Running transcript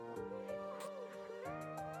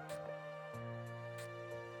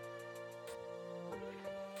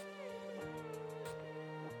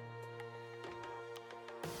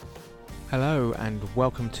Hello and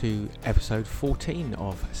welcome to episode 14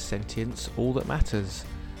 of Sentience All That Matters,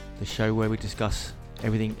 the show where we discuss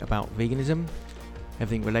everything about veganism,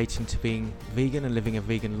 everything relating to being vegan and living a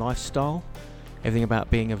vegan lifestyle, everything about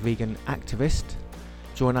being a vegan activist.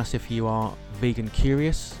 Join us if you are vegan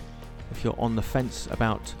curious, if you're on the fence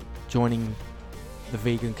about joining the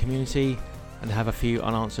vegan community and have a few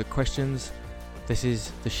unanswered questions. This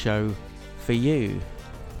is the show for you.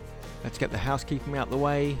 Let's get the housekeeping out the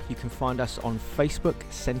way. You can find us on Facebook,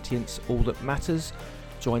 Sentience All That Matters.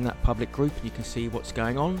 Join that public group and you can see what's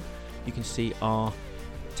going on. You can see our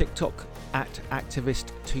TikTok at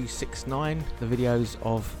Activist269, the videos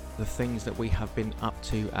of the things that we have been up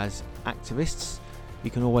to as activists. You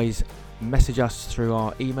can always message us through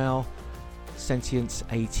our email,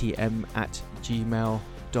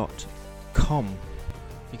 sentienceatm@gmail.com.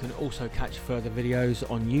 You can also catch further videos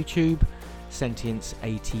on YouTube, Sentience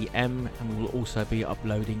ATM, and we'll also be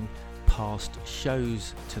uploading past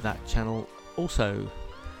shows to that channel also.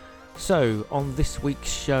 So on this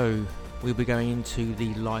week's show we'll be going into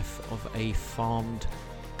the life of a farmed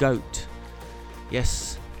goat.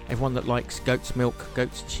 Yes, everyone that likes goat's milk,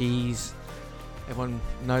 goat's cheese, everyone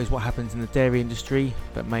knows what happens in the dairy industry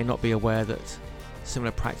but may not be aware that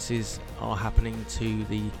similar practices are happening to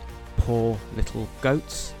the poor little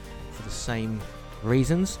goats for the same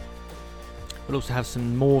reasons. We'll also have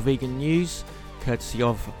some more vegan news, courtesy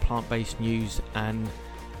of Plant-Based News and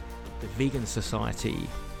the Vegan Society.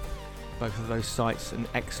 Both of those sites an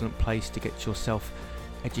excellent place to get yourself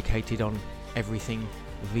educated on everything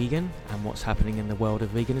vegan and what's happening in the world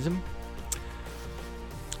of veganism.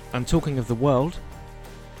 And talking of the world,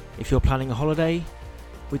 if you're planning a holiday,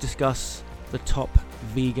 we discuss the top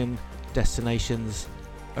vegan destinations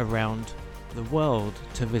around the world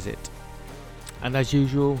to visit. And as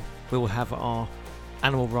usual, we will have our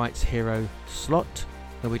animal rights hero slot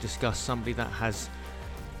where we discuss somebody that has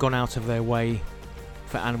gone out of their way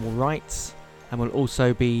for animal rights, and we'll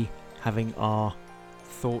also be having our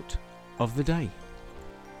thought of the day.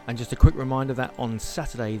 And just a quick reminder that on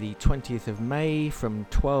Saturday the 20th of May from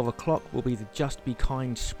 12 o'clock will be the Just Be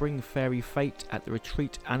Kind Spring Fairy Fete at the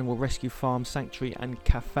Retreat Animal Rescue Farm Sanctuary and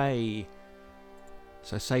Cafe.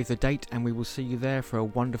 So save the date and we will see you there for a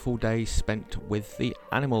wonderful day spent with the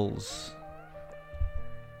animals.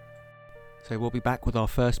 So we'll be back with our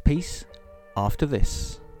first piece after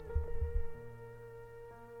this.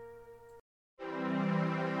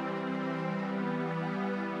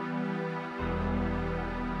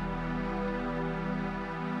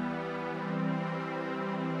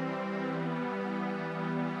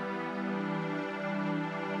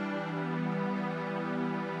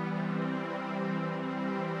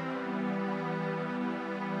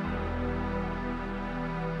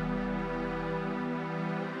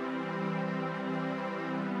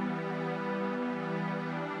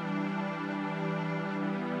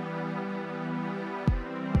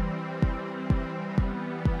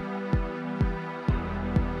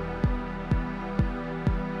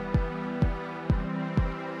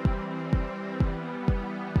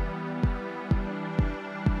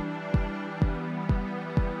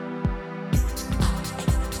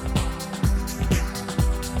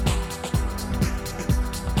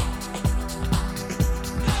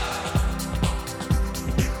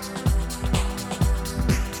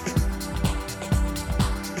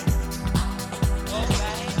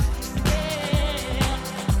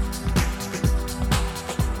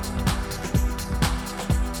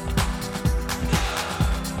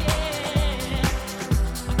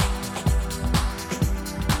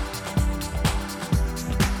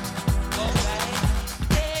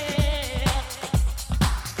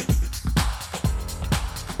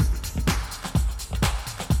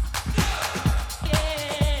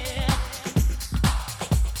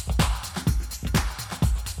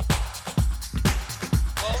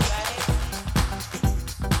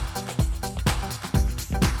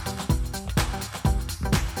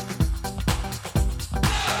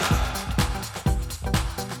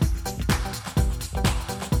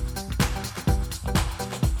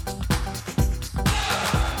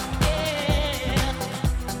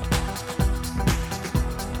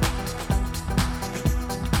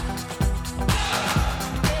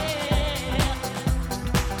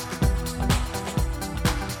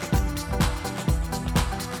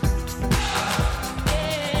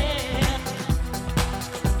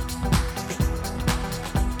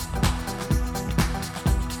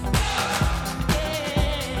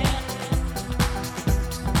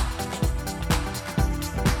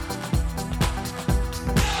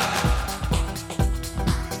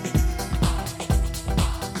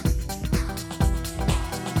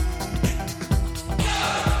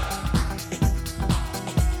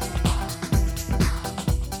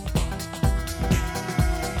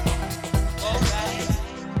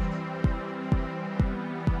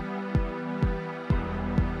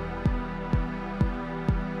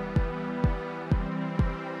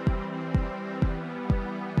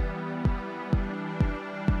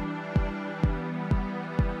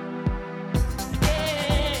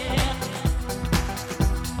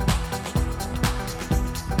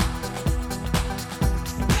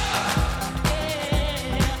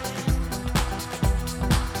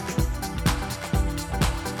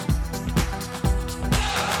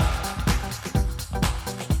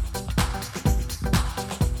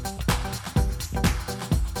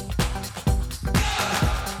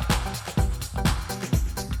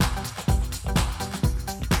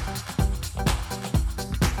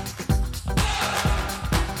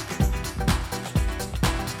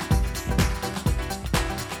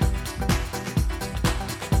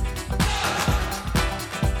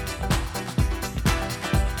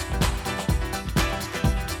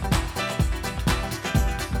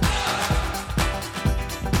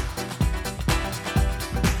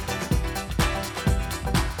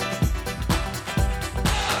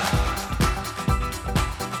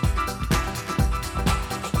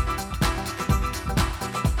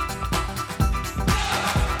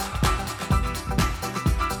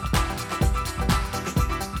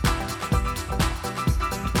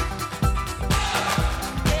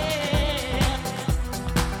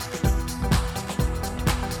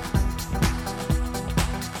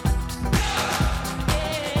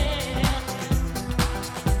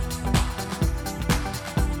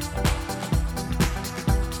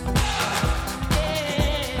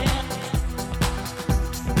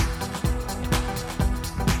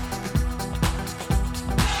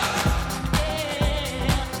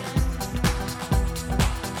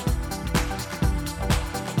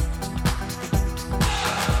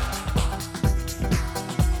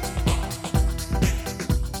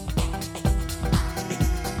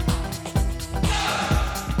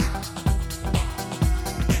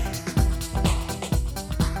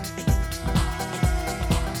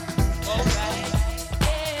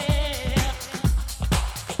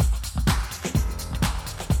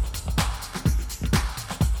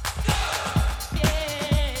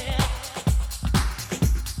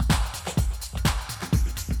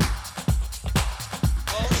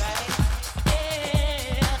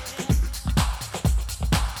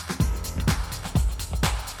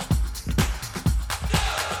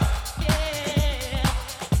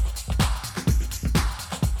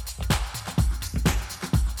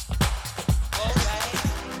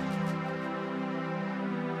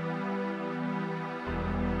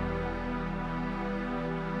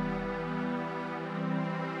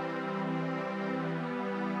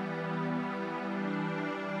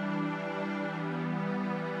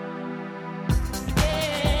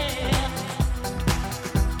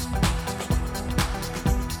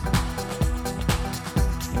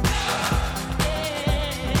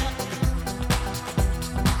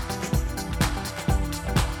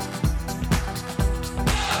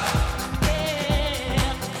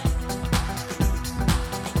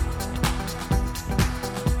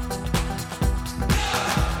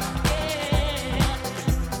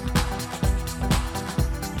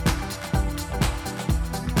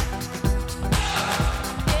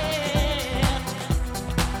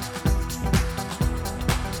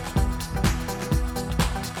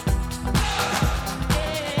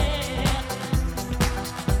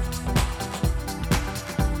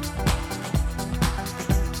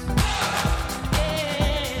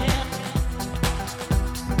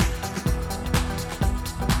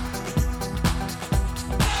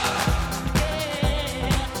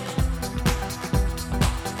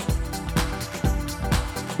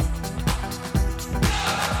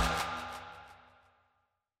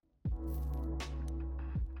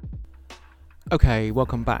 Okay,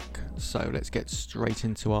 welcome back. So let's get straight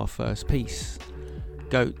into our first piece.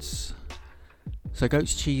 Goats. So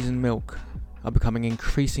goat's cheese and milk are becoming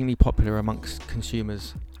increasingly popular amongst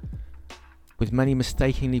consumers, with many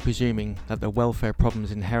mistakenly presuming that the welfare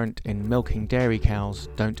problems inherent in milking dairy cows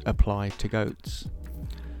don't apply to goats.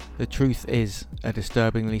 The truth is a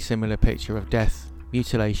disturbingly similar picture of death,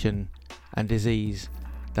 mutilation, and disease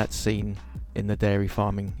that's seen in the dairy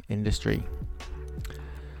farming industry.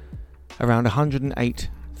 Around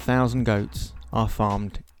 108,000 goats are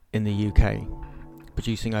farmed in the UK,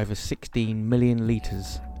 producing over 16 million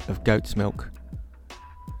litres of goat's milk.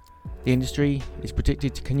 The industry is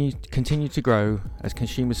predicted to continue to grow as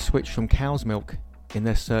consumers switch from cow's milk in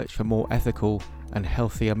their search for more ethical and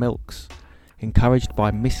healthier milks, encouraged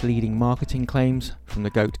by misleading marketing claims from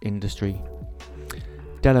the goat industry.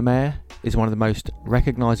 Delamere is one of the most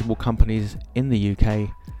recognisable companies in the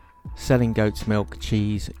UK, selling goat's milk,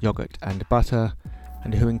 cheese, yoghurt and butter,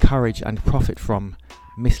 and who encourage and profit from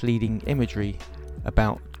misleading imagery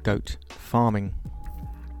about goat farming.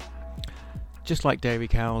 Just like dairy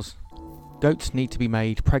cows, goats need to be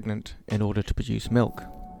made pregnant in order to produce milk.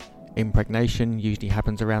 Impregnation usually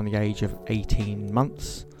happens around the age of 18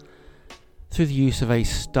 months through the use of a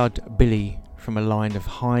stud billy from a line of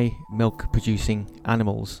high milk producing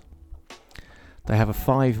animals. They have a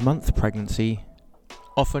 5-month pregnancy,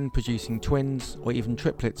 often producing twins or even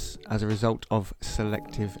triplets as a result of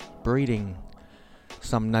selective breeding.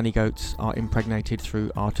 Some nanny goats are impregnated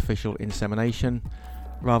through artificial insemination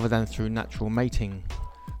rather than through natural mating.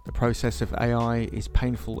 The process of AI is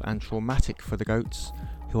painful and traumatic for the goats,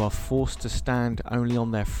 who are forced to stand only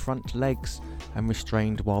on their front legs and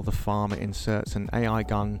restrained while the farmer inserts an AI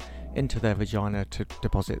gun into their vagina to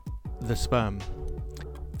deposit the sperm.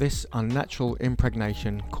 This unnatural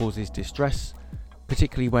impregnation causes distress,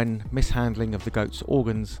 particularly when mishandling of the goat's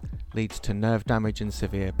organs leads to nerve damage and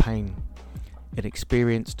severe pain.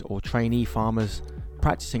 Inexperienced or trainee farmers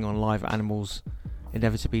practicing on live animals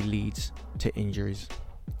inevitably leads to injuries.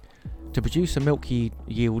 To produce a milk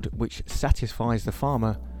yield which satisfies the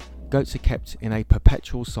farmer, goats are kept in a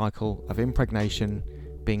perpetual cycle of impregnation,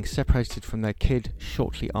 being separated from their kid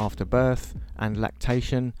shortly after birth and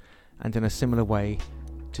lactation, and in a similar way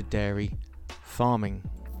to dairy farming.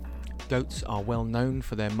 Goats are well known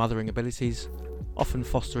for their mothering abilities, often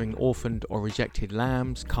fostering orphaned or rejected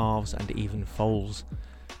lambs, calves and even foals.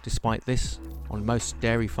 Despite this, on most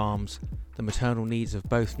dairy farms, the maternal needs of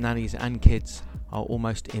both nannies and kids are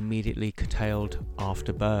almost immediately curtailed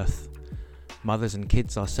after birth. Mothers and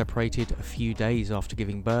kids are separated a few days after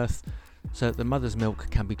giving birth so that the mother's milk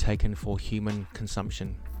can be taken for human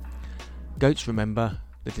consumption. Goats remember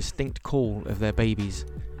the distinct call of their babies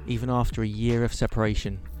even after a year of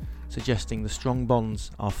separation, suggesting the strong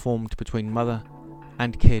bonds are formed between mother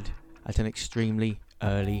and kid at an extremely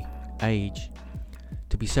early age.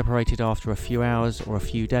 To be separated after a few hours or a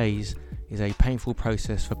few days is a painful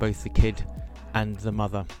process for both the kid and the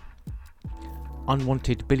mother.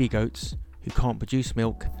 Unwanted billy goats, who can't produce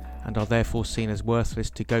milk and are therefore seen as worthless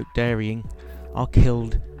to goat dairying, are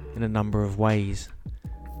killed in a number of ways.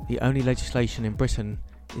 The only legislation in Britain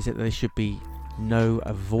is that there should be no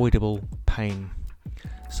avoidable pain.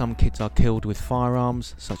 Some kids are killed with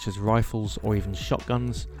firearms such as rifles or even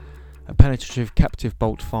shotguns. A penetrative captive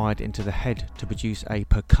bolt fired into the head to produce a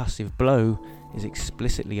percussive blow is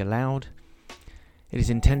explicitly allowed. It is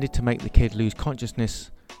intended to make the kid lose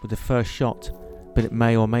consciousness with the first shot, but it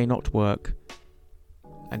may or may not work.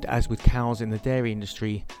 And as with cows in the dairy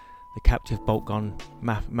industry, the captive bolt gun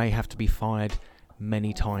may have to be fired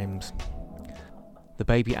many times. The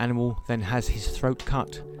baby animal then has his throat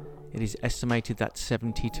cut. It is estimated that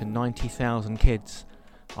 70 to 90,000 kids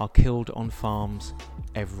are killed on farms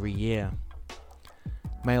every year.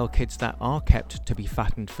 Male kids that are kept to be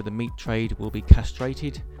fattened for the meat trade will be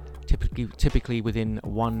castrated, typically within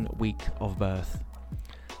 1 week of birth.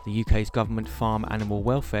 The UK's Government Farm Animal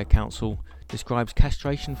Welfare Council describes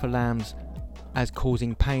castration for lambs as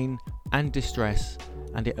causing pain and distress,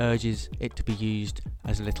 and it urges it to be used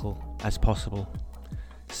as little as possible.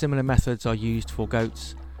 Similar methods are used for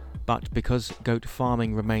goats, but because goat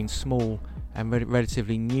farming remains small and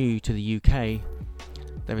relatively new to the UK,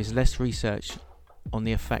 there is less research on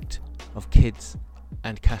the effect of kids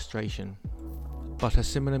and castration. But a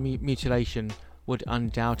similar mutilation would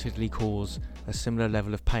undoubtedly cause a similar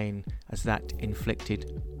level of pain as that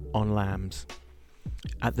inflicted on lambs.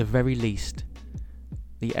 At the very least,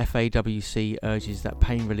 the FAWC urges that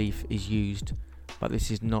pain relief is used, but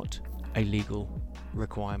this is not a legal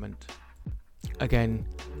requirement. Again,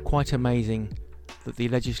 quite amazing that the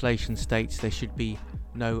legislation states there should be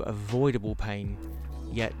no avoidable pain,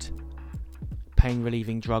 yet pain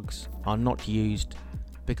relieving drugs are not used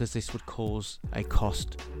because this would cause a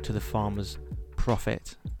cost to the farmer's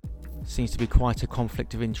profit. Seems to be quite a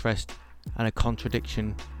conflict of interest and a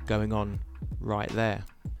contradiction going on right there.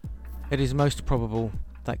 It is most probable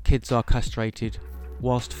that kids are castrated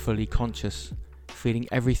whilst fully conscious, feeling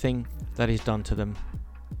everything that is done to them.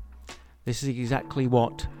 This is exactly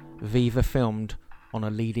what Viva filmed on a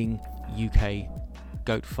leading UK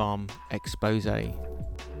goat farm expose.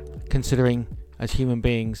 Considering, as human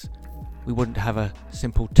beings, we wouldn't have a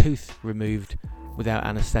simple tooth removed without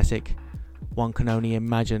anaesthetic, one can only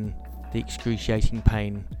imagine the excruciating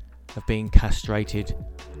pain of being castrated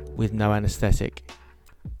with no anaesthetic.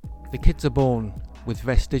 The kids are born with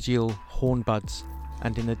vestigial horn buds,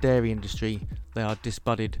 and in the dairy industry they are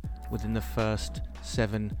disbudded within the first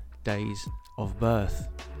 7 days of birth.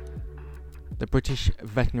 The British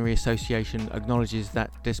Veterinary Association acknowledges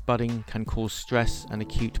that disbudding can cause stress and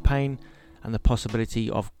acute pain, and the possibility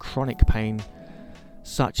of chronic pain,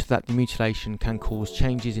 such that the mutilation can cause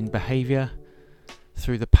changes in behaviour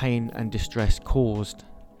through the pain and distress caused.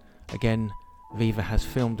 Again, Viva has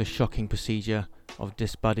filmed the shocking procedure of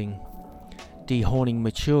disbudding. Dehorning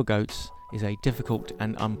mature goats is a difficult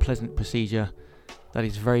and unpleasant procedure that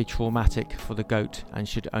is very traumatic for the goat and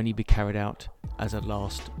should only be carried out as a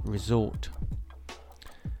last resort.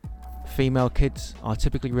 Female kids are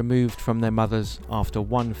typically removed from their mothers after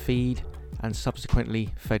one feed and subsequently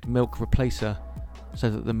fed milk replacer so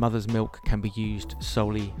that the mother's milk can be used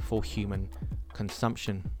solely for human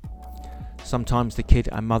consumption. Sometimes the kid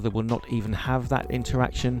and mother will not even have that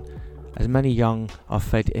interaction, as many young are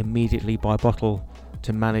fed immediately by bottle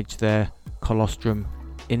to manage their colostrum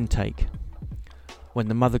intake. When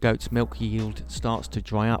the mother goat's milk yield starts to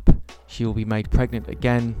dry up, she will be made pregnant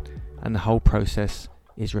again, and the whole process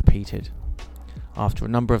is repeated. After a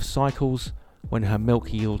number of cycles, when her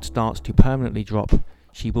milk yield starts to permanently drop,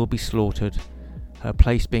 she will be slaughtered, her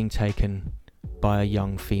place being taken by a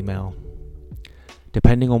young female.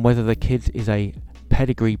 Depending on whether the kid is a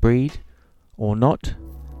pedigree breed or not,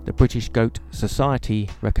 the British Goat Society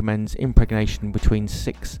recommends impregnation between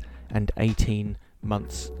 6 and 18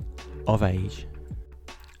 months of age.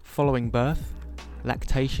 Following birth,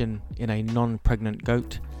 lactation in a non-pregnant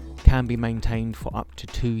goat can be maintained for up to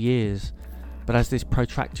 2 years, but as this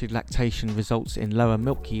protracted lactation results in lower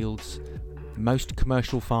milk yields, most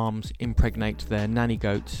commercial farms impregnate their nanny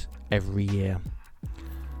goats every year.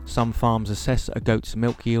 Some farms assess a goat's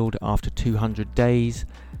milk yield after 200 days,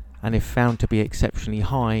 and if found to be exceptionally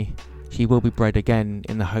high, she will be bred again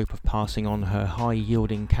in the hope of passing on her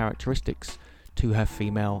high-yielding characteristics to her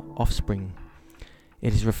female offspring.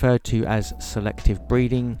 It is referred to as selective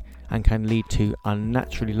breeding and can lead to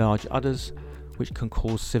unnaturally large udders, which can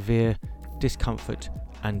cause severe discomfort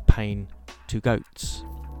and pain to goats.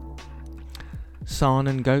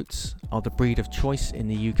 Saanen goats are the breed of choice in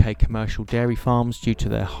the UK commercial dairy farms due to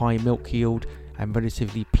their high milk yield and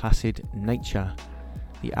relatively placid nature.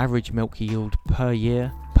 The average milk yield per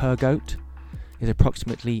year per goat is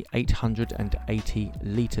approximately 880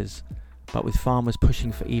 litres, but with farmers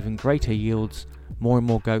pushing for even greater yields, more and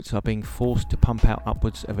more goats are being forced to pump out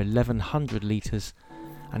upwards of 1100 litres,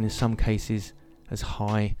 and in some cases as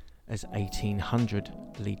high as 1800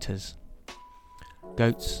 litres.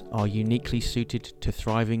 Goats are uniquely suited to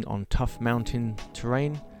thriving on tough mountain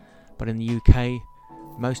terrain, but in the UK,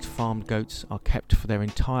 most farmed goats are kept for their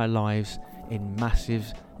entire lives in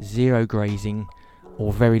massive zero grazing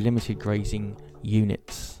or very limited grazing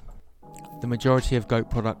units. The majority of goat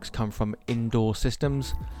products come from indoor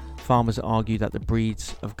systems. Farmers argue that the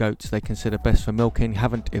breeds of goats they consider best for milking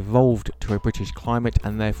haven't evolved to a British climate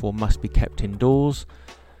and therefore must be kept indoors.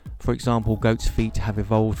 For example, goats' feet have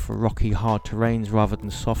evolved for rocky, hard terrains rather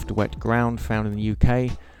than soft, wet ground found in the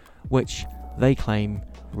UK, which they claim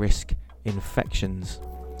risk infections.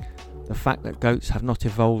 The fact that goats have not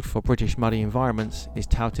evolved for British muddy environments is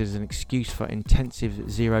touted as an excuse for intensive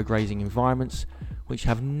zero grazing environments, which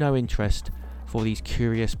have no interest for these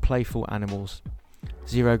curious, playful animals.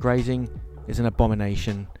 Zero grazing is an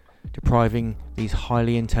abomination, depriving these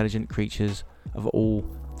highly intelligent creatures of all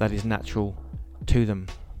that is natural to them.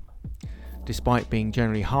 Despite being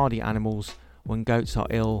generally hardy animals, when goats are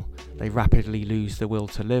ill, they rapidly lose the will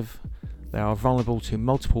to live. They are vulnerable to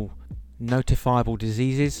multiple notifiable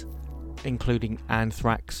diseases, including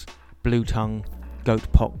anthrax, blue tongue,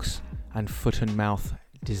 goat pox, and foot and mouth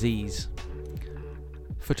disease.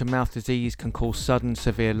 Foot and mouth disease can cause sudden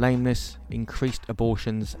severe lameness, increased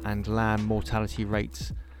abortions and lamb mortality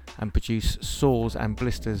rates, and produce sores and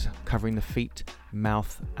blisters covering the feet,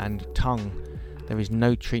 mouth and tongue. There is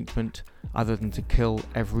no treatment other than to kill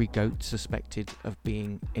every goat suspected of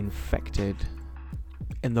being infected.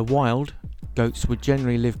 In the wild, goats would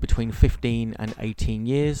generally live between 15 and 18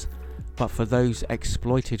 years, but for those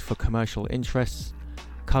exploited for commercial interests,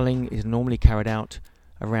 culling is normally carried out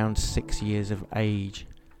around 6 years of age.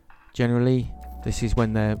 Generally, this is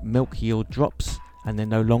when their milk yield drops and they're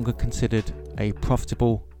no longer considered a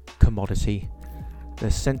profitable commodity.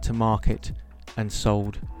 They're sent to market and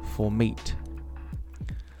sold for meat.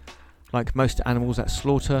 Like most animals at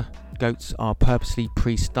slaughter, goats are purposely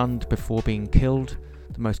pre-stunned before being killed.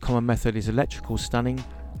 The most common method is electrical stunning,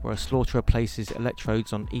 where a slaughterer places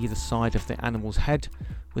electrodes on either side of the animal's head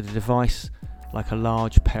with a device like a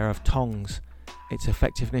large pair of tongs. Its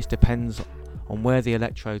effectiveness depends on where the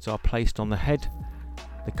electrodes are placed on the head,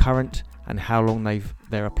 the current and how long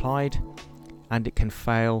they're applied, and it can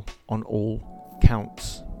fail on all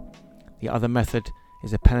counts. The other method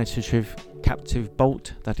is a penetrative captive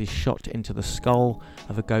bolt that is shot into the skull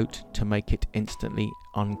of a goat to make it instantly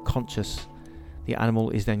unconscious. The animal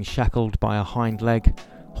is then shackled by a hind leg,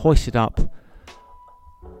 hoisted up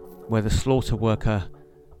where the slaughter worker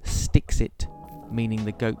sticks it, meaning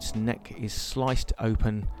the goat's neck is sliced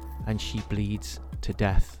open and she bleeds to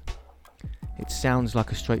death. It sounds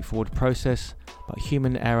like a straightforward process, but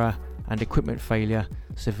human error and equipment failure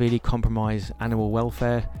severely compromise animal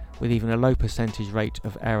welfare, with even a low percentage rate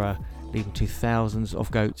of error leading to thousands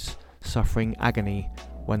of goats suffering agony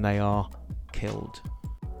when they are killed.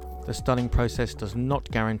 The stunning process does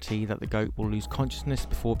not guarantee that the goat will lose consciousness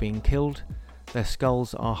before being killed. Their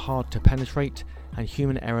skulls are hard to penetrate, and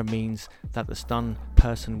human error means that the stunned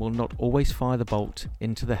person will not always fire the bolt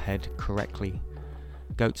into the head correctly.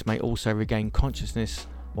 Goats may also regain consciousness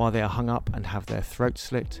while they are hung up and have their throats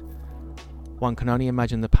slit. One can only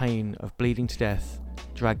imagine the pain of bleeding to death,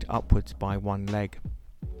 dragged upwards by one leg.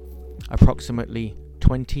 Approximately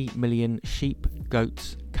 20 million sheep,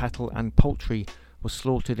 goats, cattle and poultry were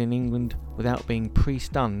slaughtered in England without being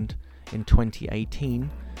pre-stunned in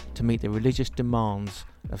 2018 to meet the religious demands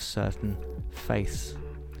of certain faiths.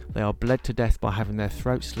 They are bled to death by having their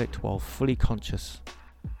throats slit while fully conscious.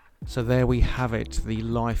 So there we have it, the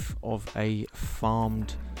life of a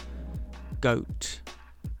farmed goat.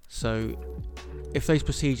 So if those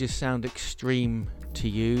procedures sound extreme to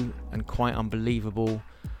you and quite unbelievable,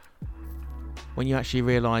 when you actually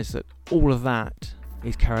realise that all of that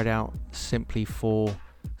is carried out simply for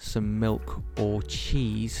some milk or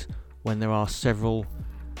cheese, when there are several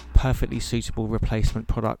perfectly suitable replacement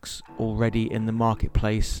products already in the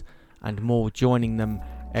marketplace and more joining them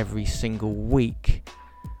every single week,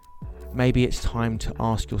 maybe it's time to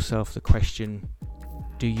ask yourself the question,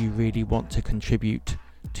 do you really want to contribute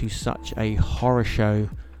to such a horror show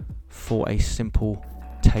for a simple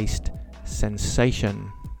taste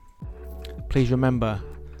sensation? Please remember,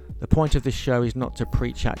 the point of this show is not to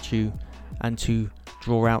preach at you and to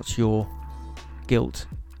draw out your guilt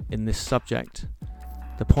in this subject.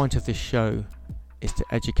 The point of this show is to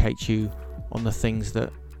educate you on the things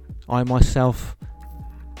that I myself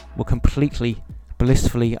were completely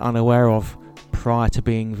blissfully unaware of prior to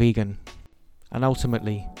being vegan. And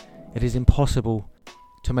ultimately, it is impossible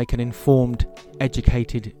to make an informed,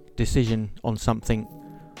 educated decision on something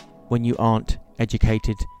when you aren't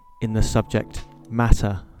educated in the subject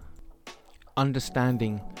matter.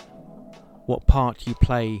 Understanding what part you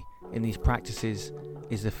play in these practices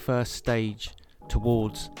is the first stage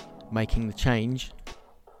towards making the change,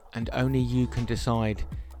 and only you can decide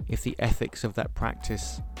if the ethics of that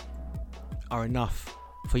practice are enough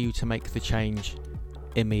for you to make the change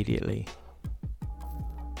immediately.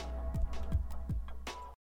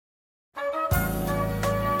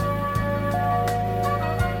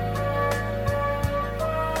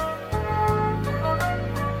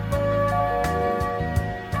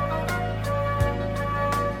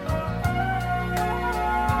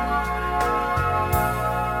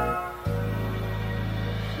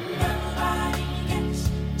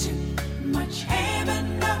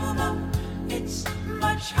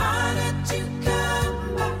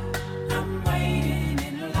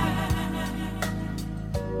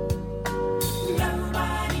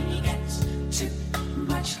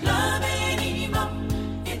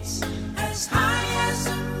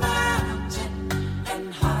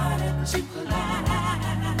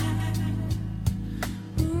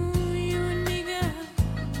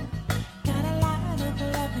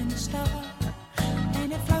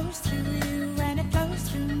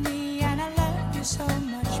 So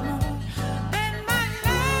much more than my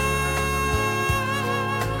love.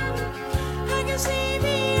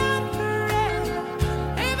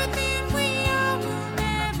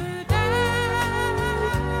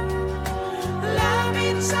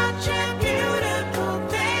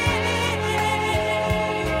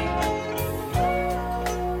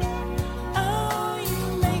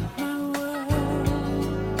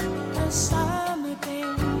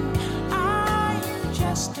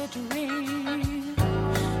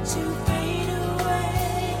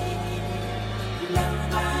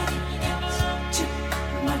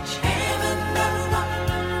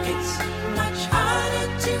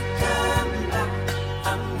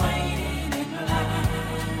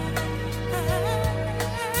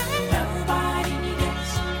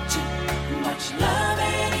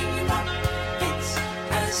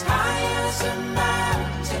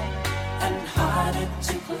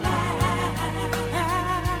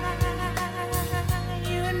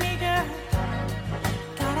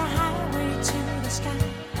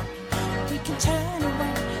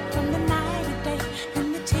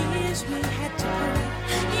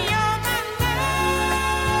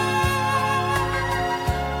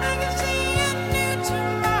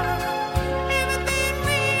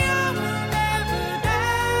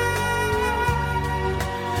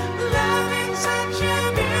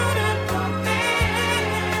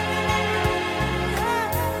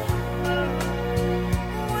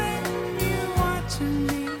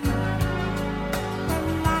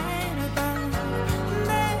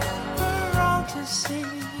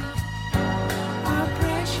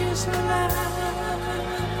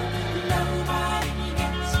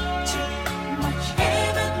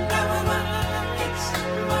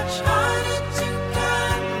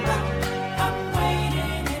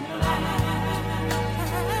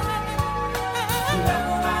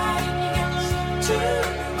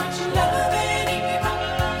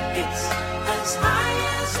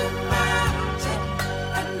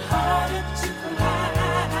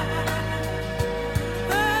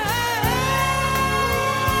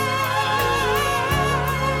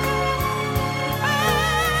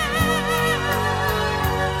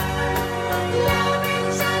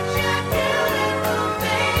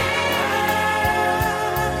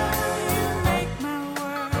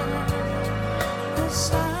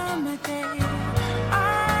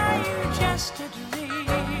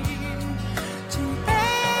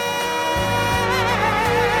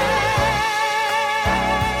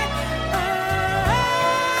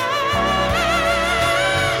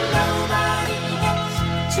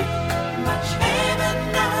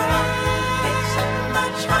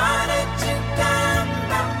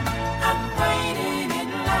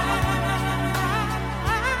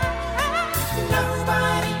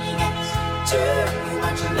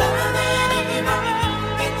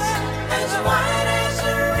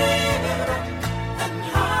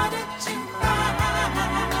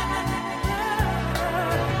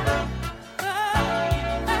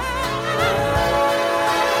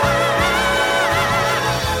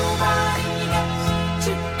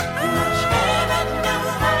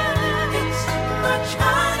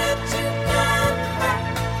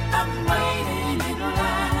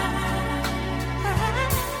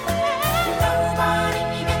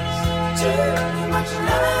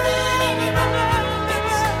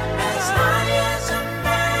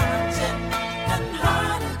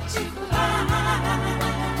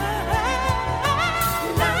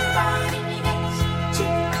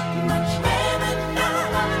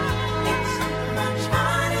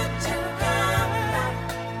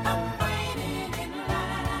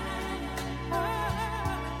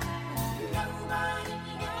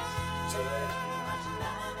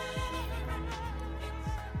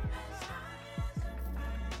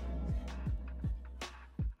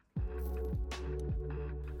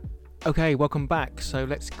 Okay, welcome back. So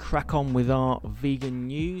let's crack on with our vegan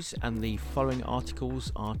news, and the following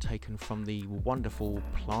articles are taken from the wonderful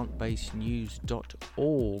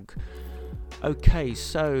plantbasednews.org. Okay,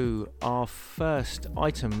 so our first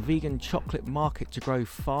item: vegan chocolate market to grow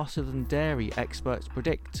faster than dairy, experts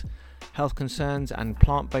predict. Health concerns and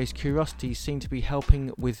plant-based curiosities seem to be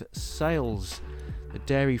helping with sales. The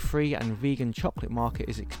dairy-free and vegan chocolate market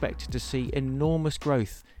is expected to see enormous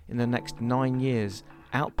growth in the next 9 years,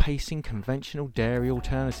 outpacing conventional dairy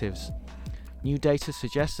alternatives. New data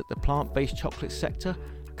suggests that the plant-based chocolate sector,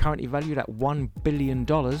 currently valued at $1 billion,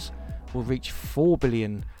 will reach $4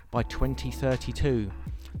 billion by 2032.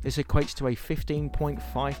 This equates to a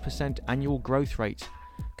 15.5% annual growth rate.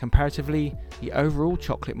 Comparatively, the overall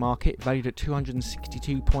chocolate market, valued at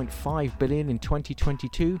 $262.5 billion in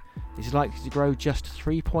 2022, is likely to grow just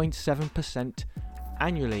 3.7%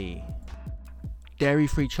 annually.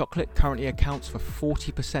 Dairy-free chocolate currently accounts for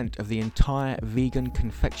 40% of the entire vegan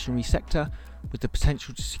confectionery sector, with the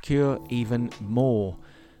potential to secure even more.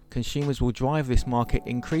 Consumers will drive this market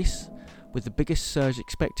increase, with the biggest surge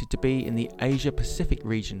expected to be in the Asia-Pacific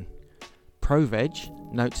region.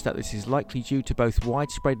 ProVeg notes that this is likely due to both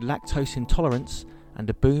widespread lactose intolerance and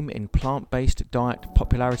a boom in plant-based diet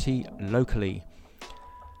popularity locally.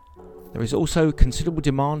 There is also considerable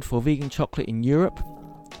demand for vegan chocolate in Europe.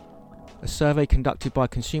 A survey conducted by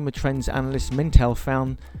consumer trends analyst Mintel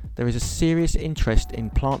found there is a serious interest in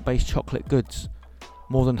plant-based chocolate goods.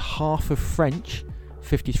 More than half of French,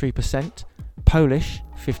 53%, Polish,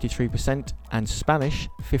 53%, and Spanish,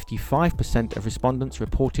 55% of respondents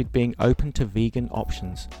reported being open to vegan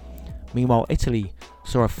options. Meanwhile, Italy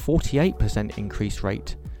saw a 48% increase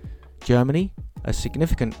rate. Germany, a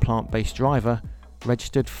significant plant-based driver,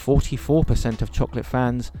 registered 44% of chocolate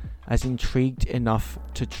fans as intrigued enough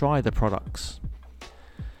to try the products.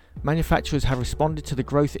 Manufacturers have responded to the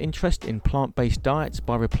growth interest in plant-based diets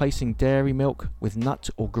by replacing dairy milk with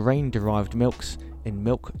nut or grain-derived milks in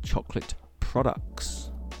milk chocolate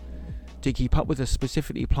products. To keep up with the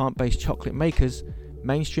specifically plant-based chocolate makers,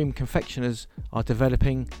 mainstream confectioners are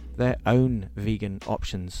developing their own vegan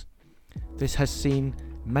options. This has seen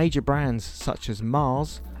major brands such as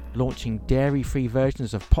Mars launching dairy-free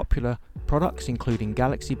versions of popular products including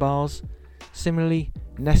Galaxy bars. Similarly,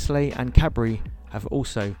 Nestle and Cadbury have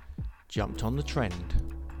also jumped on the trend.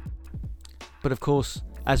 But of course,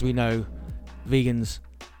 as we know, vegans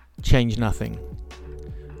change nothing.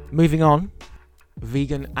 Moving on,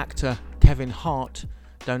 vegan actor Kevin Hart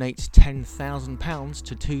donates £10,000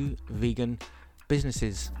 to 2 vegan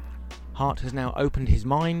businesses. Hart has now opened his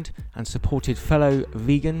mind and supported fellow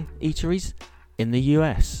vegan eateries in the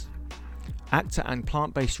US. Actor and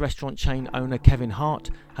plant-based restaurant chain owner Kevin Hart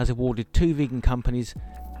has awarded 2 vegan companies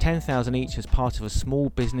 $10,000 each as part of a small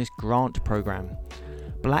business grant program.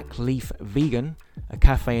 Black Leaf Vegan, a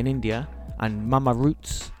cafe in India, and Mama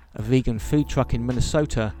Roots, a vegan food truck in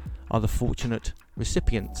Minnesota, are the fortunate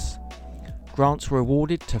recipients. Grants were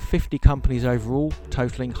awarded to 50 companies overall,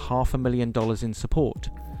 totaling $500,000 in support.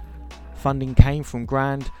 Funding came from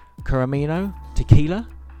Grand Caramino Tequila,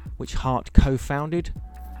 which Hart co-founded,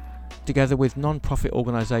 together with non-profit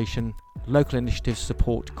organisation Local Initiatives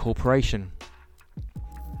Support Corporation.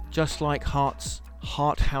 Just like Hart's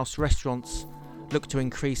Hart House restaurants look to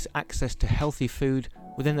increase access to healthy food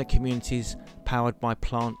within the communities powered by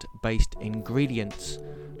plant-based ingredients.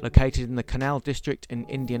 Located in the Canal District in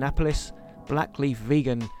Indianapolis, Black Leaf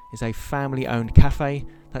Vegan is a family-owned cafe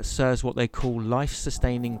that serves what they call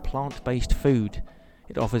life-sustaining plant-based food.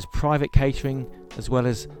 It offers private catering as well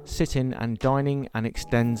as sit-in and dining, and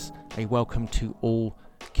extends a welcome to all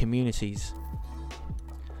communities.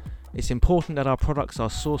 It's important that our products are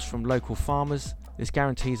sourced from local farmers. This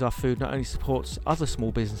guarantees our food not only supports other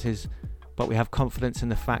small businesses, but we have confidence in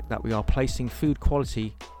the fact that we are placing food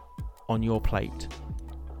quality on your plate.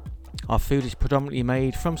 Our food is predominantly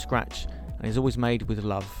made from scratch and is always made with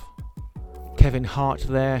love. Kevin Hart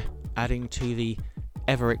there, adding to the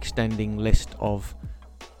ever-extending list of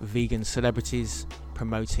vegan celebrities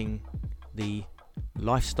promoting the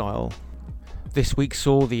lifestyle. This week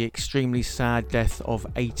saw the extremely sad death of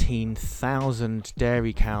 18,000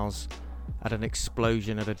 dairy cows at an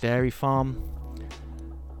explosion at a dairy farm.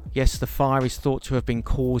 Yes, the fire is thought to have been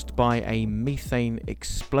caused by a methane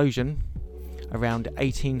explosion. Around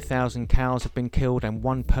 18,000 cows have been killed and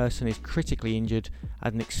 1 person is critically injured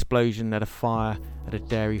at an explosion at a fire at a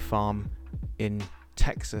dairy farm in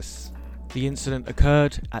Texas. The incident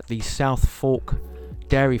occurred at the South Fork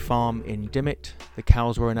Dairy Farm in Dimmitt. The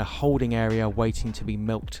cows were in a holding area waiting to be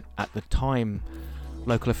milked at the time.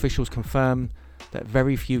 Local officials confirm that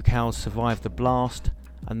very few cows survived the blast,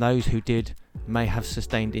 and those who did may have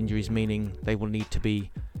sustained injuries, meaning they will need to be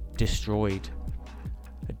destroyed.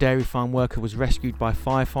 A dairy farm worker was rescued by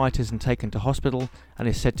firefighters and taken to hospital and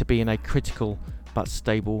is said to be in a critical but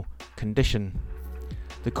stable condition.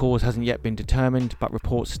 The cause hasn't yet been determined, but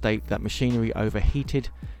reports state that machinery overheated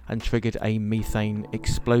and triggered a methane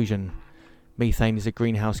explosion. Methane is a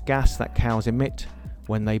greenhouse gas that cows emit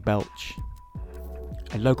when they belch.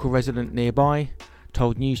 A local resident nearby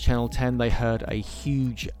told News Channel 10 they heard a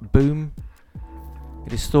huge boom.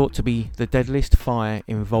 It is thought to be the deadliest fire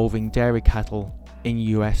involving dairy cattle in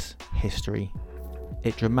US history.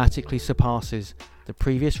 It dramatically surpasses the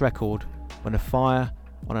previous record when a fire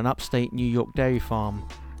on an upstate New York dairy farm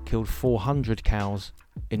killed 400 cows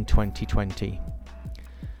in 2020.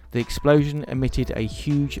 The explosion emitted a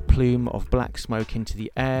huge plume of black smoke into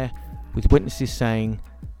the air, with witnesses saying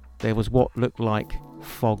there was what looked like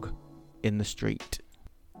fog in the street.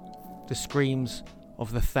 The screams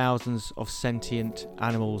of the thousands of sentient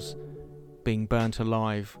animals being burnt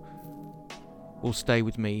alive will stay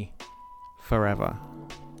with me forever.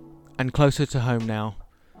 And closer to home now,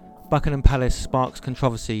 Buckingham Palace sparks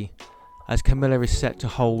controversy as Camilla is set to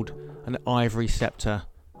hold an ivory sceptre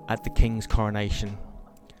at the King's coronation.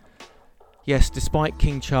 Yes, despite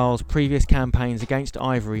King Charles' previous campaigns against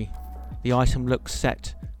ivory, the item looks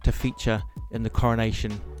set to feature in the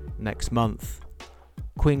coronation next month.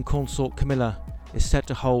 Queen Consort Camilla is set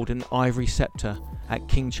to hold an ivory sceptre at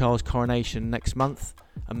King Charles' coronation next month,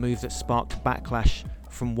 a move that sparked backlash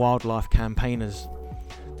from wildlife campaigners.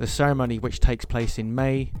 The ceremony, which takes place in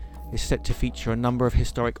May, is set to feature a number of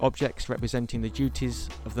historic objects representing the duties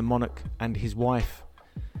of the monarch and his wife.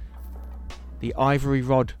 The ivory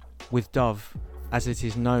rod with dove, as it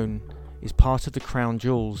is known, is part of the crown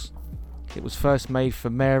jewels. It was first made for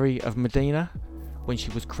Mary of Modena when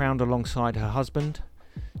she was crowned alongside her husband,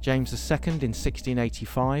 James II, in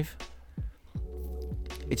 1685.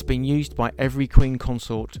 It's been used by every queen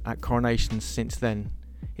consort at coronations since then.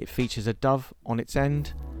 It features a dove on its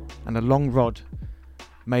end and a long rod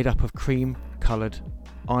made up of cream-coloured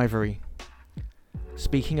ivory.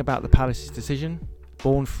 Speaking about the palace's decision,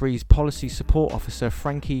 Born Free's policy support officer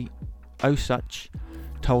Frankie Osuch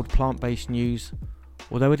told Plant-Based News,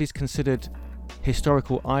 although it is considered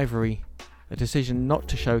historical ivory, a decision not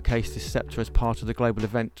to showcase this sceptre as part of the global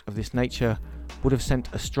event of this nature would have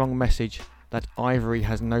sent a strong message that ivory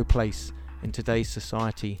has no place in today's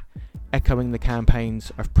society, echoing the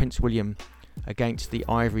campaigns of Prince William against the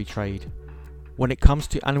ivory trade. When it comes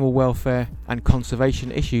to animal welfare and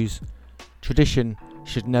conservation issues, tradition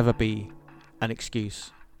should never be an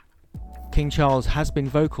excuse. King Charles has been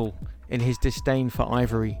vocal in his disdain for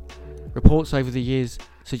ivory. Reports over the years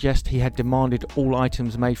suggest he had demanded all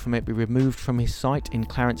items made from it be removed from his site in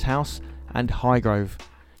Clarence House and Highgrove.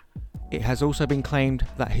 It has also been claimed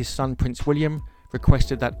that his son Prince William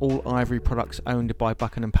requested that all ivory products owned by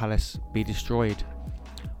Buckingham Palace be destroyed.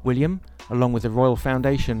 William, along with the Royal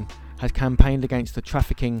Foundation, has campaigned against the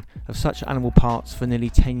trafficking of such animal parts for nearly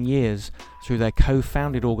 10 years through their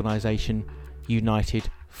co-founded organisation, United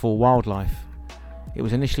for Wildlife. It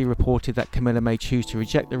was initially reported that Camilla may choose to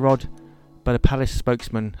reject the rod, but a palace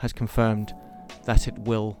spokesman has confirmed that it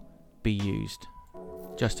will be used.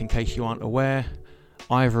 Just in case you aren't aware,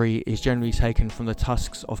 ivory is generally taken from the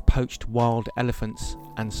tusks of poached wild elephants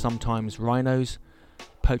and sometimes rhinos.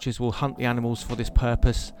 Poachers will hunt the animals for this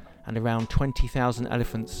purpose, and around 20,000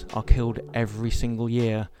 elephants are killed every single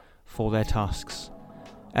year for their tusks.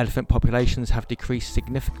 Elephant populations have decreased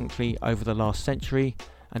significantly over the last century,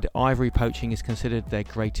 and ivory poaching is considered their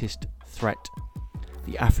greatest threat.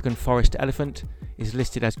 The African forest elephant is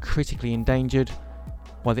listed as critically endangered,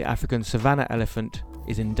 while the African savanna elephant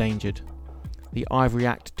is endangered. The Ivory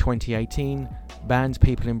Act 2018 bans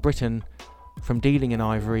people in Britain from dealing in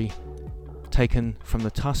ivory taken from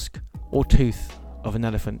the tusk or tooth of an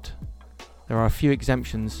elephant. There are a few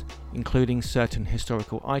exemptions, including certain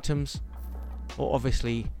historical items, or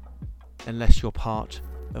obviously, unless you're part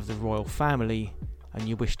of the royal family and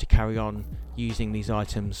you wish to carry on using these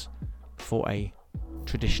items for a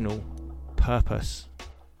traditional purpose.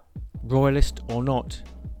 Royalist or not,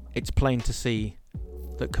 it's plain to see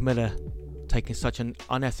that Camilla taking such an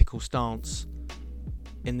unethical stance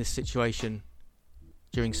in this situation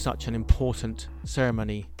during such an important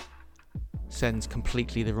ceremony sends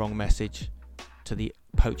completely the wrong message to the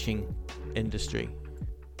poaching industry.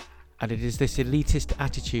 And it is this elitist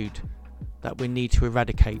attitude that we need to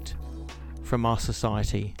eradicate from our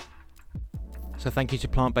society. So thank you to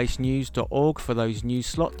plantbasednews.org for those news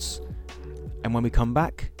slots, and when we come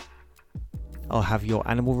back, I'll have your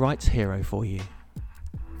animal rights hero for you.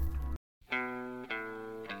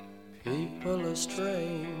 People are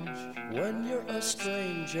strange, when you're a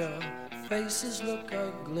stranger. Faces look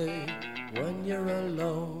ugly when you're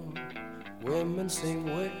alone. Women seem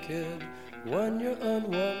wicked when you're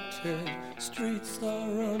unwanted. Streets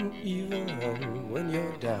are uneven when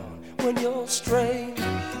you're down. When you're strange,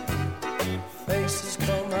 faces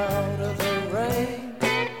come out of the rain.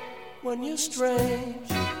 When you're strange,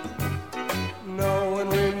 no one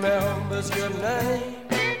remembers your name.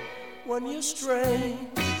 When you're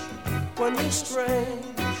strange, when you're strange,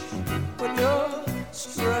 when you're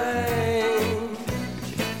strange.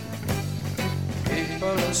 People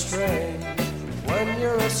are strange when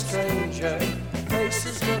you're a stranger.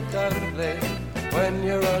 Faces look ugly when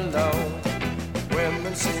you're alone.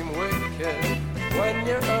 Women seem wicked when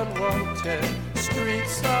you're unwanted.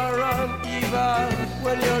 Streets are uneven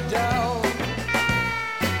when you're down.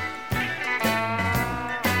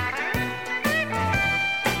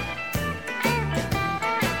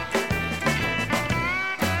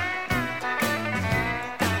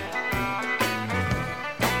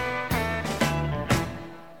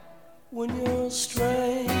 When you're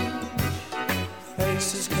strange,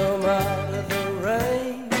 faces come out of the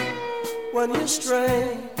rain. When you're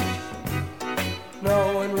strange,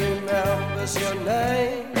 no one remembers your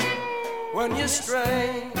name. When you're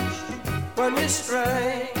strange, when you're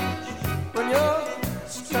strange, when you're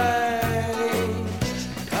strange.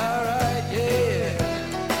 Alright, yeah.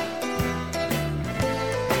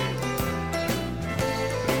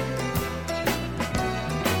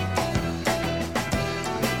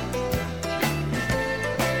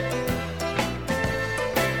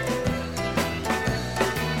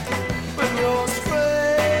 When you're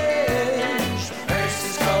strange,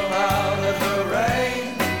 faces come out of the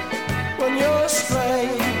rain. When you're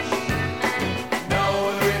strange, no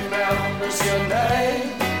one remembers your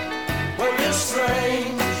name. When you're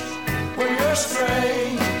strange, when you're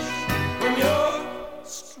strange, when you're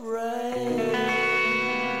strange.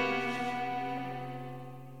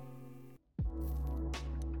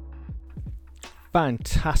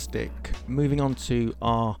 Fantastic. Moving on to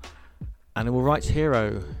our animal rights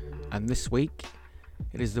hero, and this week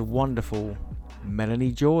it is the wonderful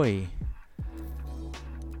Melanie Joy.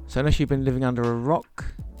 So unless you've been living under a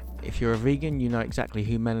rock, if you're a vegan, you know exactly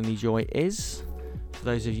who Melanie Joy is. For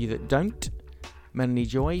those of you that don't, Melanie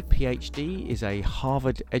Joy, PhD, is a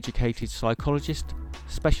Harvard-educated psychologist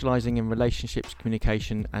specializing in relationships,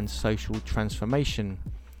 communication, and social transformation.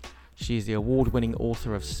 She is the award-winning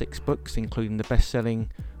author of 6 books, including the best-selling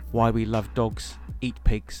Why We Love Dogs, Eat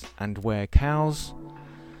Pigs, and Wear Cows.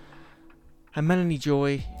 And Melanie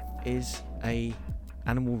Joy is a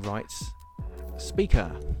animal rights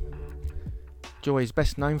speaker. Joy is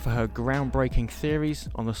best known for her groundbreaking theories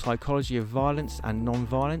on the psychology of violence and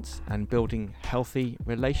non-violence and building healthy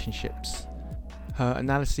relationships. Her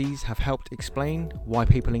analyses have helped explain why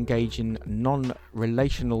people engage in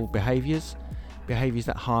non-relational behaviours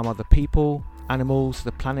that harm other people, animals,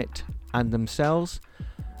 the planet, and themselves,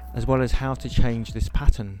 as well as how to change this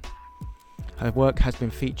pattern. Her work has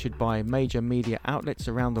been featured by major media outlets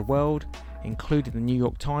around the world, including the New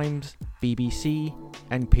York Times, BBC,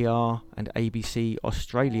 NPR, and ABC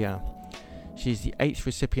Australia. She is the 8th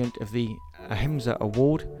recipient of the Ahimsa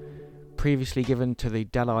Award, previously given to the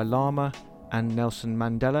Dalai Lama and Nelson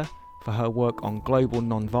Mandela for her work on global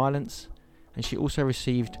non-violence, and she also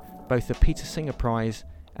received both the Peter Singer Prize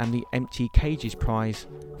and the Empty Cages Prize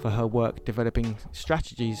for her work developing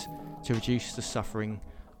strategies to reduce the suffering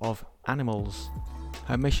of animals.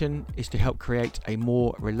 Her mission is to help create a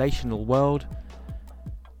more relational world,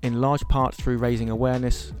 in large part through raising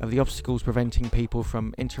awareness of the obstacles preventing people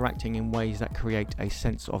from interacting in ways that create a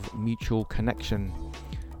sense of mutual connection.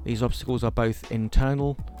 These obstacles are both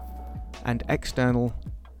internal and external,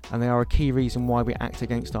 and they are a key reason why we act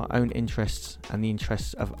against our own interests and the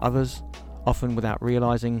interests of others, often without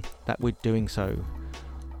realizing that we're doing so.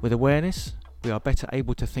 With awareness, we are better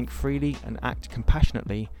able to think freely and act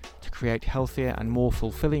compassionately to create healthier and more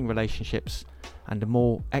fulfilling relationships and a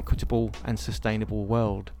more equitable and sustainable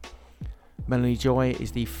world. Melanie Joy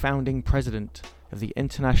is the founding president of the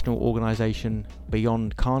international organisation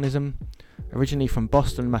Beyond Carnism. Originally from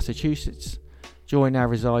Boston, Massachusetts, Joy now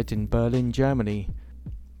resides in Berlin, Germany,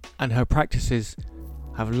 and her practices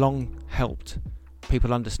have long helped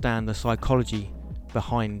people understand the psychology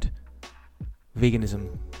behind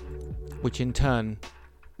veganism, which in turn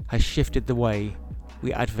has shifted the way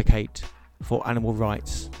we advocate for animal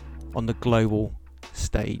rights on the global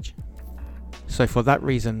stage. So for that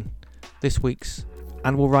reason, this week's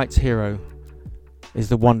animal rights hero is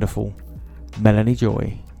the wonderful Melanie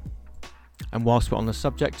Joy. And whilst we're on the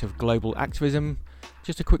subject of global activism,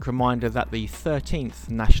 just a quick reminder that the 13th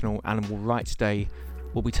National Animal Rights Day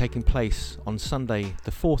will be taking place on Sunday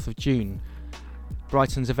the 4th of June.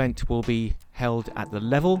 Brighton's event will be held at the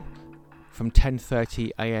Level from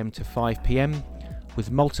 10:30am to 5pm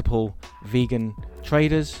with multiple vegan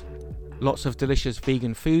traders, lots of delicious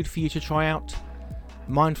vegan food for you to try out,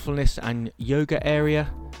 mindfulness and yoga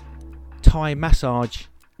area, Thai massage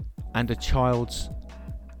and a child's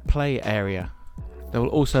play area. There will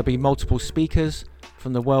also be multiple speakers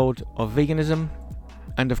from the world of veganism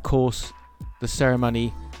and of course the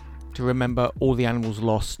ceremony to remember all the animals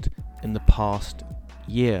lost in the past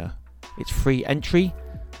year. It's free entry,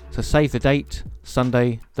 so save the date,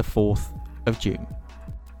 Sunday the 4th of June.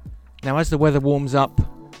 Now as the weather warms up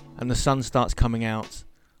and the sun starts coming out,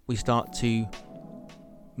 we start to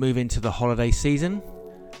move into the holiday season,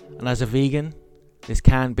 and as a vegan this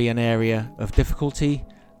can be an area of difficulty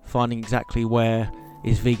finding exactly where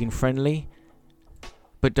is vegan friendly,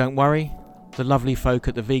 but don't worry, the lovely folk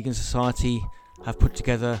at the Vegan Society have put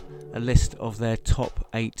together a list of their top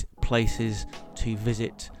 8 places to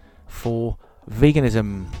visit for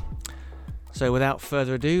veganism. So without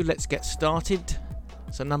further ado, let's get started.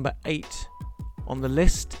 So number 8 on the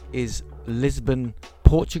list is Lisbon,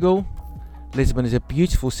 Portugal. Lisbon is a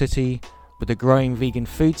beautiful city with a growing vegan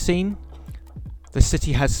food scene. The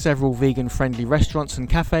city has several vegan friendly restaurants and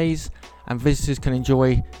cafes, and visitors can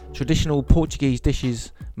enjoy traditional Portuguese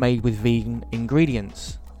dishes made with vegan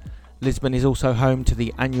ingredients. Lisbon is also home to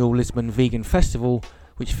the annual Lisbon Vegan Festival,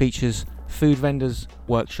 which features food vendors,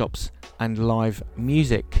 workshops and live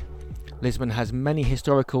music. Lisbon has many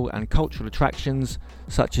historical and cultural attractions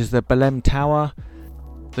such as the Belém Tower,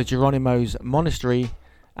 the Jerónimos Monastery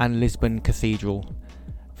and Lisbon Cathedral.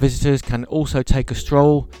 Visitors can also take a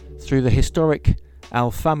stroll through the historic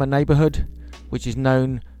Alfama neighbourhood, which is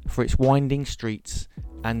known for its winding streets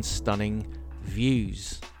and stunning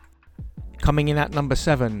views. Coming in at number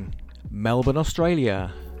 7, Melbourne,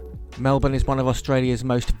 Australia. Melbourne is one of Australia's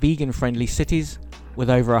most vegan-friendly cities, with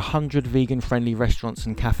over 100 vegan-friendly restaurants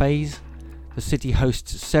and cafes. The city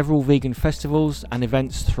hosts several vegan festivals and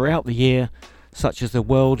events throughout the year, such as the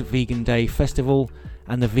World Vegan Day Festival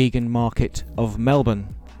and the Vegan Market of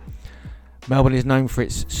Melbourne. Melbourne is known for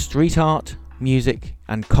its street art, music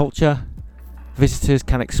and culture. Visitors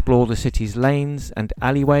can explore the city's lanes and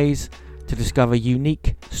alleyways to discover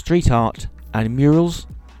unique street art and murals.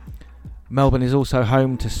 Melbourne is also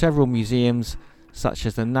home to several museums such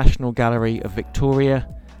as the National Gallery of Victoria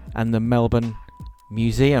and the Melbourne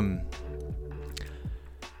Museum.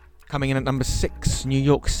 Coming in at number 6, New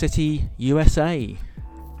York City, USA.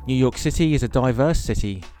 New York City is a diverse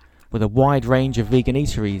city with a wide range of vegan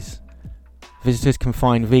eateries. Visitors can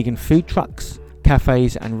find vegan food trucks,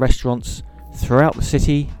 cafes and restaurants throughout the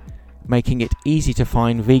city, making it easy to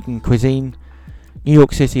find vegan cuisine. New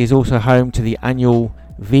York City is also home to the annual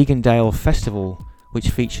Vegan Day Festival,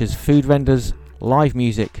 which features food vendors, live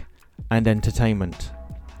music and entertainment.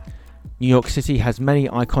 New York City has many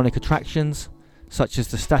iconic attractions such as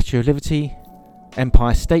the Statue of Liberty,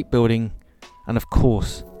 Empire State Building and of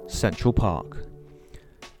course Central Park.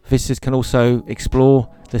 Visitors can also explore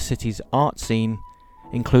the city's art scene,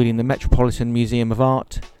 including the Metropolitan Museum of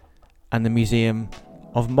Art and the Museum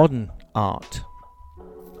of Modern Art.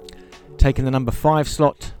 Taking the number 5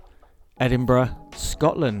 slot, Edinburgh,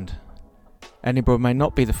 Scotland. Edinburgh may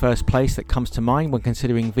not be the first place that comes to mind when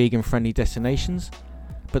considering vegan-friendly destinations,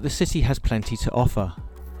 but the city has plenty to offer.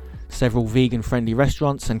 Several vegan-friendly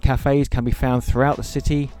restaurants and cafes can be found throughout the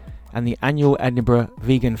city, and the annual Edinburgh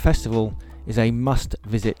Vegan Festival is a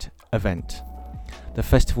must-visit event. The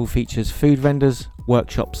festival features food vendors,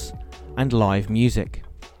 workshops and live music.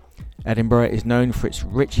 Edinburgh is known for its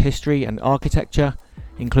rich history and architecture,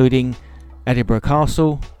 including Edinburgh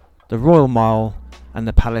Castle, the Royal Mile and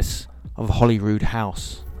the Palace of Holyrood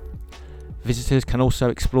House. Visitors can also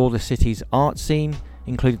explore the city's art scene,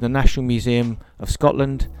 including the National Museum of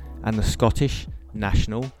Scotland and the Scottish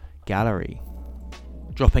National Gallery.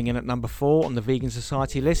 Dropping in at number 4 on the Vegan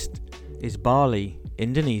Society list is Bali,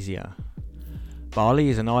 Indonesia. Bali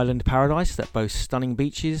is an island paradise that boasts stunning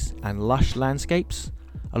beaches and lush landscapes,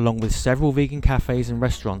 along with several vegan cafes and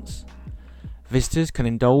restaurants. Visitors can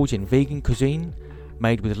indulge in vegan cuisine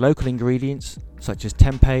made with local ingredients such as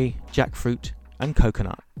tempeh, jackfruit and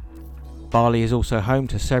coconut. Bali is also home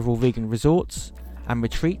to several vegan resorts and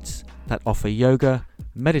retreats that offer yoga,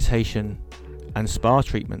 meditation and spa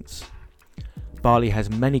treatments. Bali has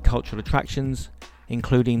many cultural attractions,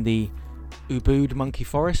 including the Ubud Monkey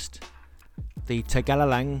Forest, the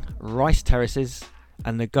Tegalalang Rice Terraces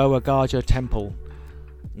and the Goa Gajah Temple.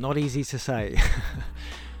 Not easy to say.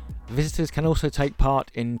 Visitors can also take part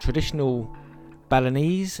in traditional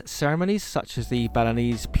Balinese ceremonies such as the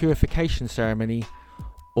Balinese purification ceremony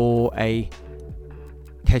or a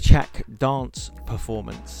Kechak dance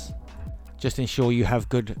performance. Just ensure you have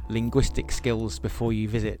good linguistic skills before you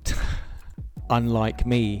visit. Unlike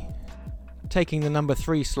me. Taking the number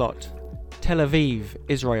 3 slot, Tel Aviv,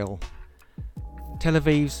 Israel. Tel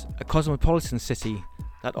Aviv's a cosmopolitan city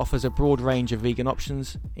that offers a broad range of vegan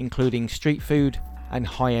options, including street food and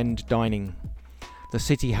high-end dining. The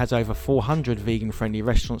city has over 400 vegan-friendly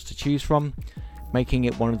restaurants to choose from, making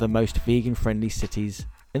it one of the most vegan-friendly cities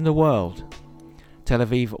in the world. Tel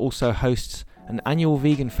Aviv also hosts an annual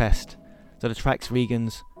vegan fest that attracts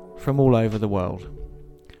vegans from all over the world.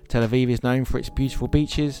 Tel Aviv is known for its beautiful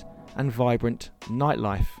beaches and vibrant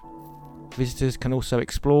nightlife. Visitors can also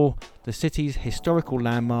explore the city's historical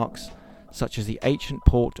landmarks such as the ancient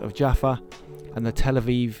port of Jaffa and the Tel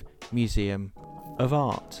Aviv Museum of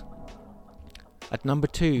Art. At number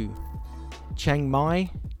 2, Chiang Mai,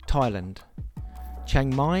 Thailand.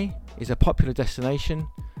 Chiang Mai is a popular destination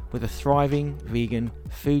with a thriving vegan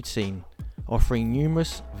food scene, offering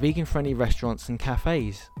numerous vegan-friendly restaurants and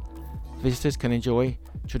cafes. Visitors can enjoy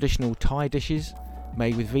traditional Thai dishes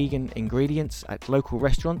made with vegan ingredients at local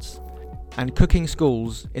restaurants, and cooking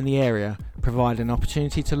schools in the area provide an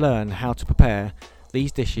opportunity to learn how to prepare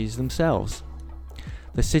these dishes themselves.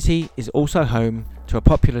 The city is also home to a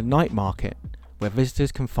popular night market where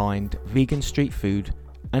visitors can find vegan street food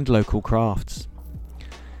and local crafts.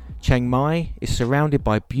 Chiang Mai is surrounded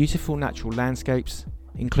by beautiful natural landscapes,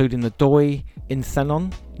 including the Doi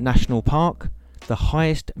Inthanon National Park, the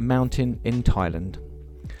highest mountain in Thailand.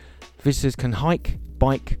 Visitors can hike,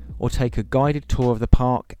 bike, or take a guided tour of the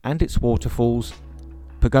park and its waterfalls,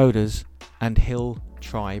 pagodas, and hill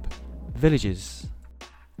tribe villages.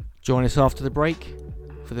 Join us after the break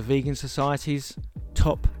for the Vegan Society's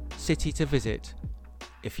top city to visit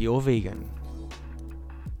if you're vegan.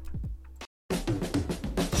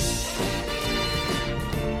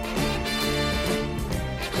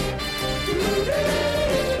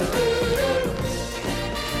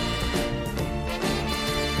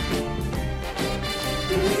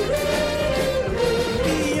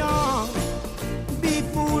 Be young, be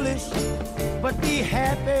foolish, but be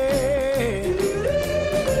happy.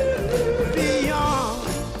 Be young,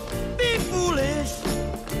 be foolish,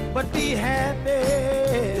 but be happy.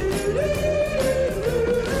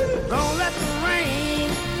 Don't let the rain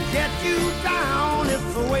get you down,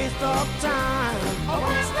 it's a waste of time. A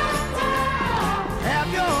waste of time. Have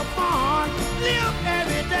your fun, live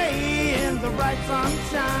every day in the bright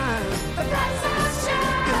sunshine. The bright sunshine.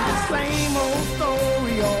 It's the same old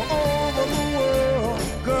story all over the world.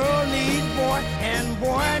 Girl needs boy and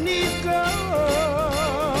boy needs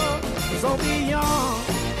girl. So be young,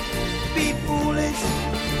 be foolish,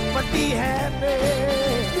 but be happy.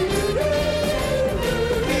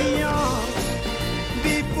 Be young,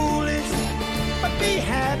 be foolish, but be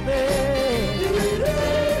happy.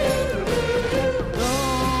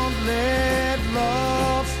 Don't let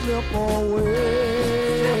love slip away.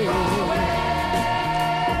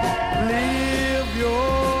 Live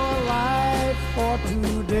your life for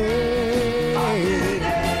today.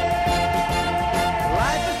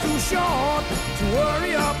 Life is too short to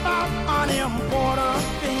worry about unimportant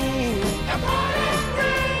things.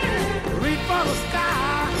 Reach for the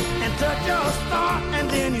sky and touch your star, and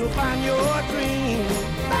then you'll find your dream.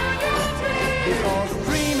 Because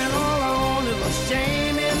dreaming alone is a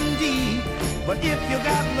shame indeed. But if you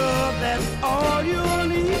got love, that's all you'll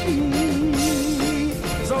need.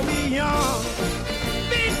 So be young,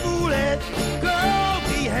 be foolish, girl,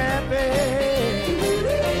 be happy.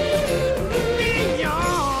 Be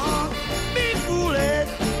young, be foolish,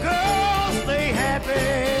 girl, stay happy.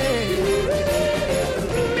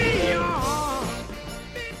 Be young,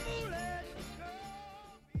 be foolish, girl.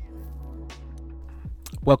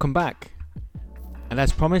 Welcome back. And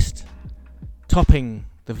as promised, topping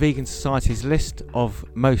the Vegan Society's list of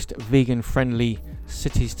most vegan-friendly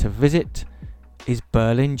cities to visit is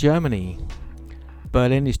Berlin, Germany.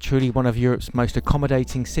 Berlin is truly one of Europe's most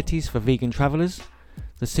accommodating cities for vegan travellers.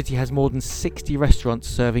 The city has more than 60 restaurants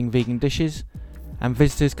serving vegan dishes, and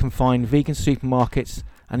visitors can find vegan supermarkets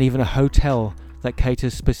and even a hotel that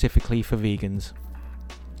caters specifically for vegans.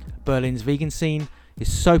 Berlin's vegan scene is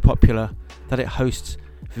so popular that it hosts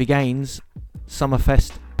Veganes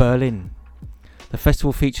Summerfest Berlin. The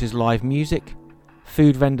festival features live music,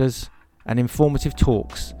 food vendors, and informative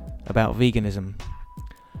talks about veganism.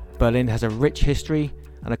 Berlin has a rich history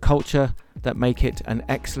and a culture that make it an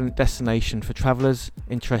excellent destination for travellers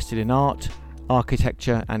interested in art,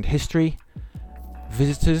 architecture, and history.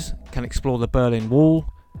 Visitors can explore the Berlin Wall,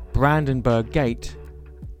 Brandenburg Gate,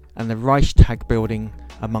 and the Reichstag building,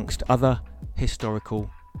 amongst other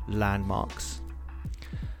historical landmarks.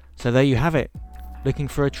 So there you have it. Looking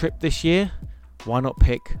for a trip this year? Why not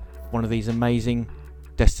pick one of these amazing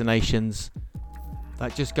destinations?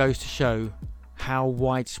 That just goes to show how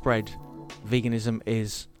widespread veganism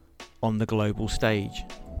is on the global stage.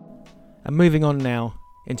 And moving on now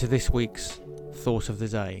into this week's thought of the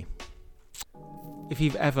day. If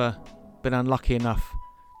you've ever been unlucky enough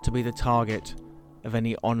to be the target of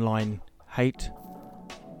any online hate,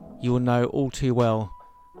 you will know all too well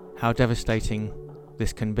how devastating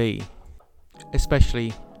this can be, especially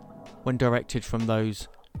when directed from those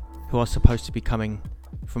who are supposed to be coming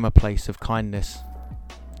from a place of kindness.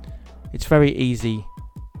 It's very easy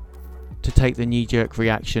to take the knee-jerk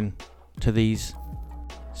reaction to these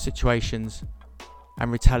situations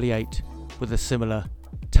and retaliate with a similar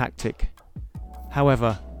tactic.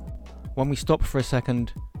 However, when we stop for a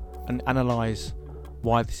second and analyse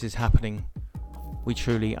why this is happening, we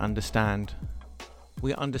truly understand.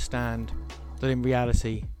 We understand that in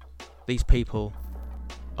reality, these people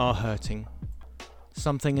are hurting.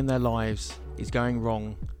 Something in their lives is going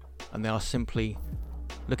wrong, and they are simply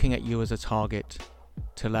looking at you as a target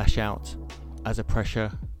to lash out as a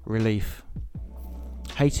pressure relief.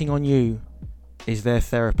 Hating on you is their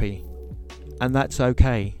therapy, and that's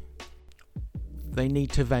okay. They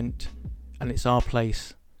need to vent, and it's our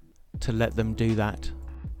place to let them do that.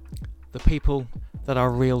 The people that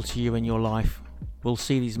are real to you in your life will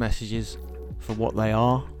see these messages for what they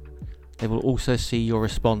are. They will also see your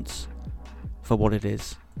response for what it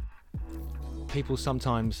is. People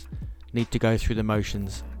sometimes need to go through the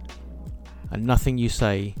motions, and nothing you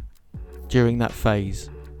say during that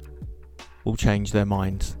phase will change their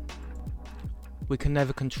minds. We can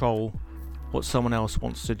never control what someone else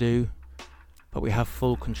wants to do, but we have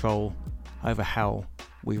full control over how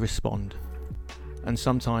we respond. And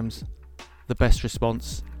sometimes the best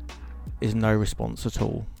response is no response at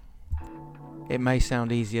all. It may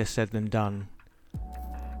sound easier said than done,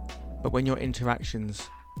 but when your interactions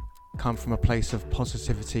come from a place of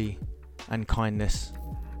positivity and kindness,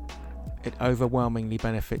 it overwhelmingly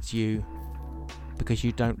benefits you because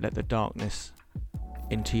you don't let the darkness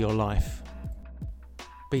into your life.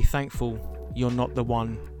 Be thankful you're not the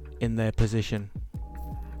one in their position,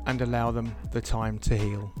 and allow them the time to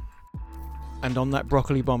heal. And on that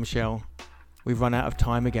broccoli bombshell, we've run out of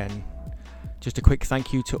time again. Just a quick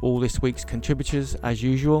thank you to all this week's contributors as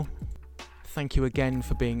usual. Thank you again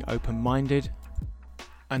for being open-minded,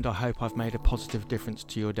 and I hope I've made a positive difference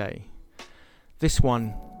to your day. This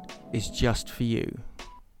one is just for you.